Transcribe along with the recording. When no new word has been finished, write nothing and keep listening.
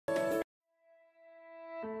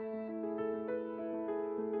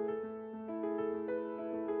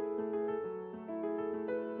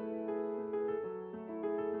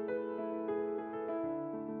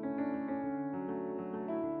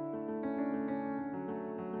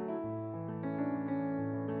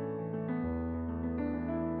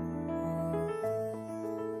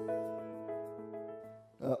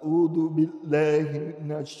أعوذ بالله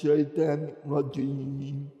من الشيطان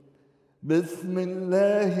الرجيم. بسم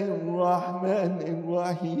الله الرحمن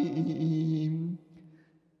الرحيم.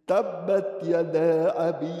 تبت يدا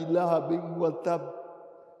أبي لهب وتب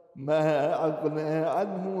ما أغنى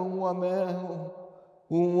عنه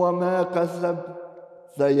وما كسب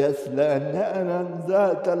سيصلى نارا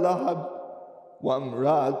ذات لهب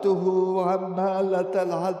وامرأته حمالة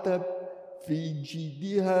الحطب في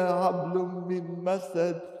جيدها حبل من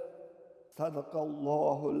مسد. صدق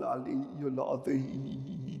الله العلي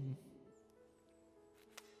العظيم.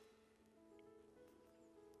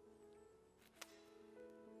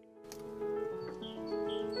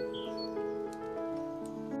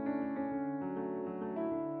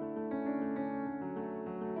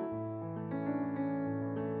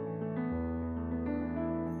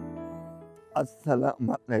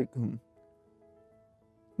 Assalamu alaikum.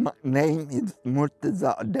 My name is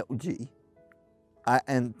Murtaza Dewji. I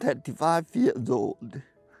am 35 years old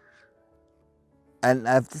and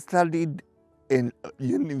I've studied in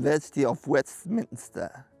University of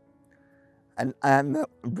Westminster and I am a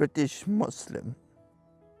British Muslim.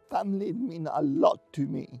 Family mean a lot to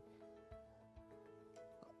me.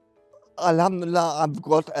 Alhamdulillah, I've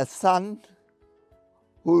got a son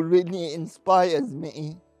who really inspires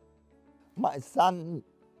me. My son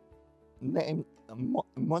named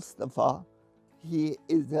Mustafa, he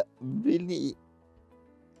is a really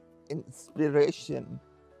inspiration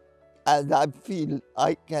as I feel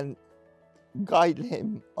I can guide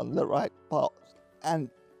him on the right path and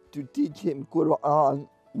to teach him Quran,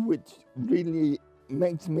 which really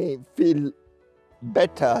makes me feel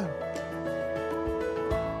better.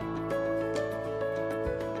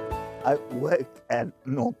 I work at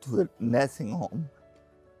Northwood Nursing Home.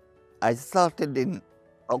 I started in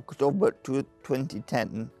October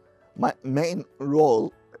 2010. My main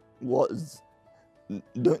role was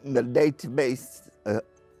doing the database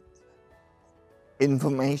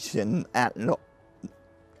information and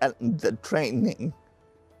the training.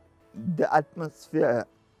 The atmosphere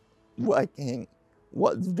working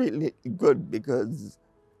was really good because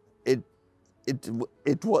it's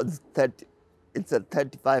a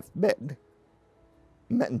 35-bed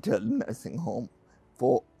mental nursing home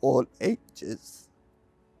for all ages.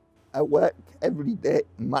 I work every day,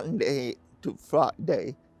 Monday to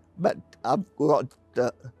Friday, but I've got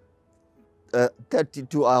a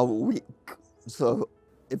 32-hour week. So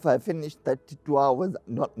if I finish 32 hours,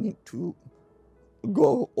 I don't need to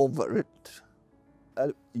go over it.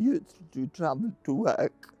 I used to travel to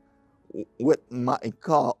work with my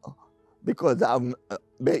car because I'm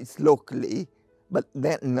based locally, but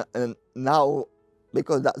then now,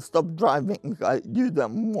 because I stopped driving, I use a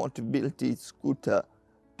mobility scooter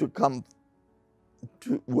to come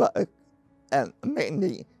to work. And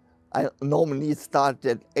mainly, I normally start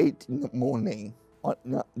at 8 in the morning on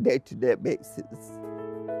a day-to-day basis.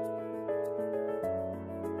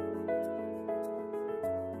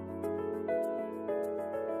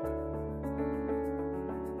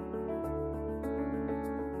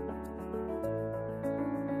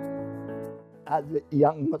 As a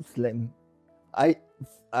young Muslim, I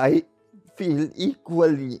feel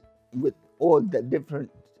equally with all the different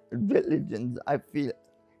religions.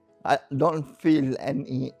 I don't feel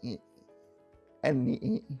any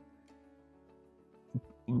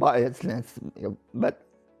biasness, but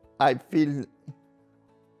I feel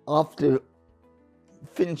after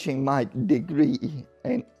finishing my degree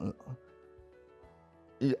in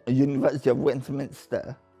University of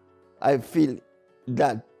Westminster, I feel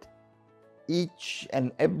that each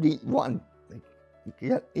and every one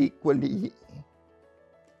can equally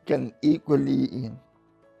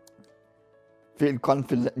feel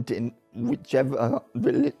confident in whichever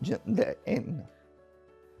religion they're in.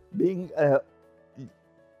 Being a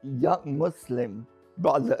young Muslim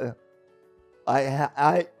brother,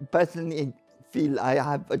 I personally feel I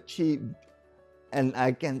have achieved and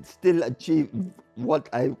I can still achieve what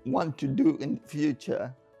I want to do in the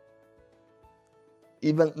future.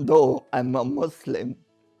 Even though I'm a Muslim,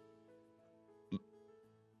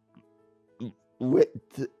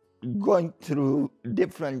 with going through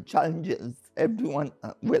different challenges, everyone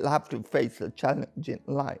will have to face a challenge in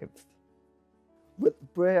life. With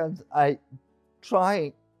prayers, I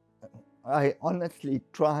honestly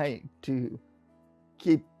try to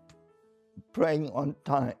keep praying on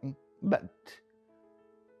time, but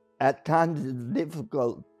at times it's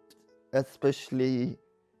difficult, especially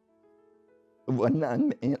when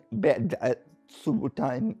I'm in bed at subuh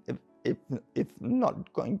time, if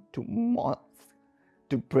not going to mosque,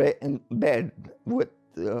 to pray in bed with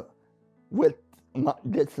my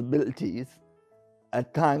disabilities.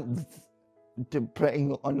 At times to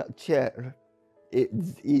praying on a chair,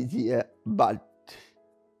 it's easier, but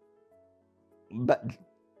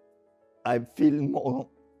I feel more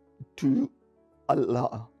to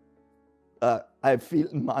Allah. I feel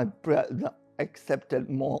my prayers are accepted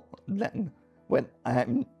more than when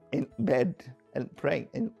I'm in bed and praying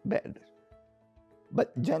in bed.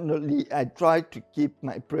 But generally, I try to keep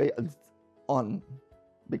my prayers on,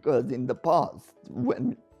 because in the past,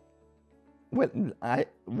 when I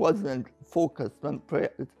wasn't focused on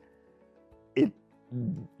prayers, it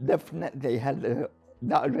definitely had a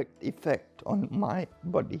direct effect on my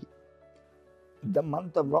body. The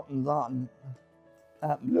month of Ramadan,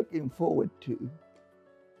 I'm looking forward to,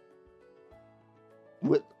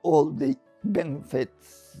 with all the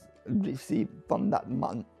benefits received from that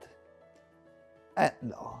month,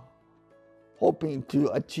 and hoping to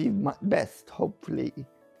achieve my best, hopefully,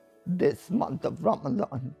 this month of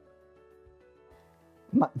Ramadan.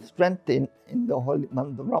 My strength in the holy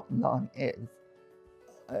month of Ramadan is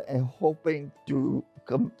hoping to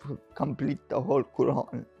complete the whole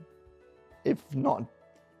Quran, if not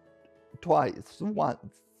twice,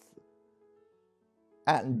 once.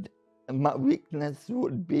 And my weakness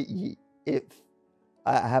would be if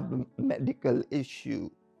I have a medical issue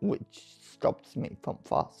which stops me from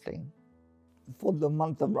fasting. For the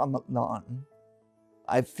month of Ramadan,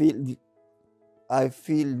 I feel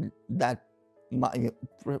that my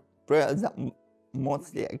prayers are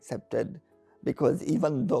mostly accepted, because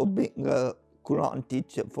even though being a Quran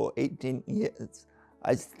teacher for 18 years,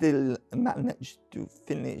 I still managed to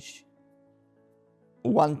finish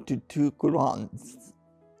 1 to 2 Qurans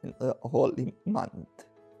in the holy month.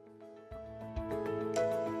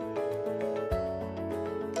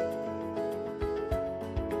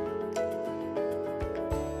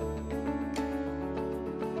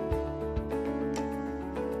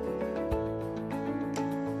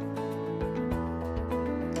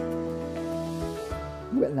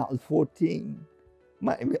 When I was 14,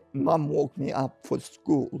 my mom woke me up for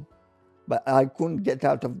school, but I couldn't get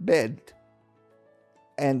out of bed.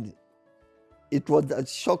 And it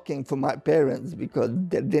was shocking for my parents, because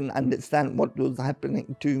they didn't understand what was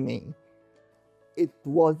happening to me. It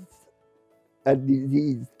was a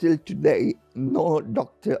disease. Till today, no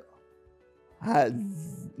doctor has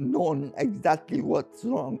known exactly what's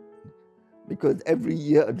wrong, because every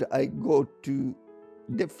year I go to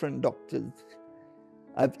different doctors.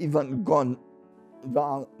 I've even gone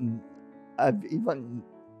round, I've even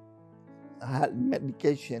had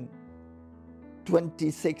medication,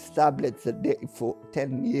 26 tablets a day for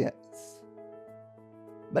 10 years.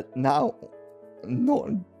 But now,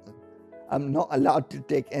 no, I'm not allowed to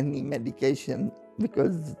take any medication,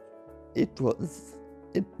 because it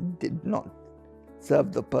did not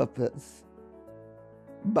serve the purpose.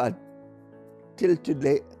 But till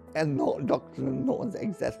today, and no doctor knows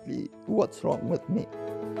exactly what's wrong with me.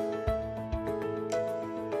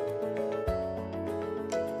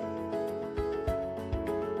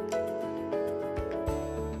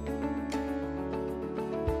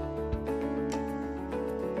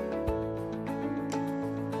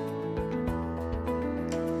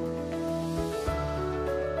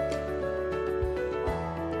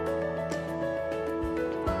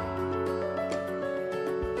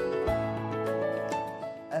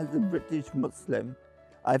 As a British Muslim,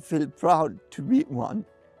 I feel proud to be one,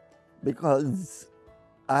 because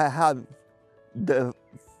I have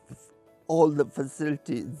all the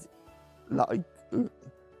facilities, like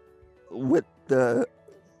with the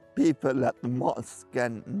people at the mosque,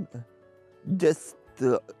 and just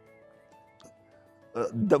the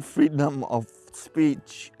freedom of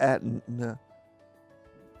speech, and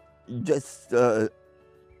just to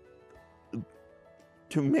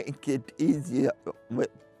make it easier with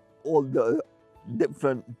all the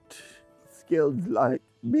different skills, like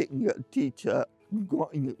being a teacher,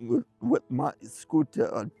 going with my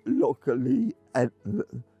scooter locally, and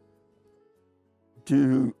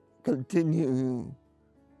to continue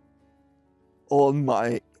all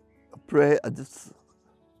my prayers,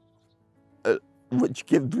 which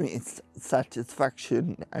give me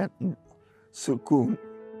satisfaction and sukoon.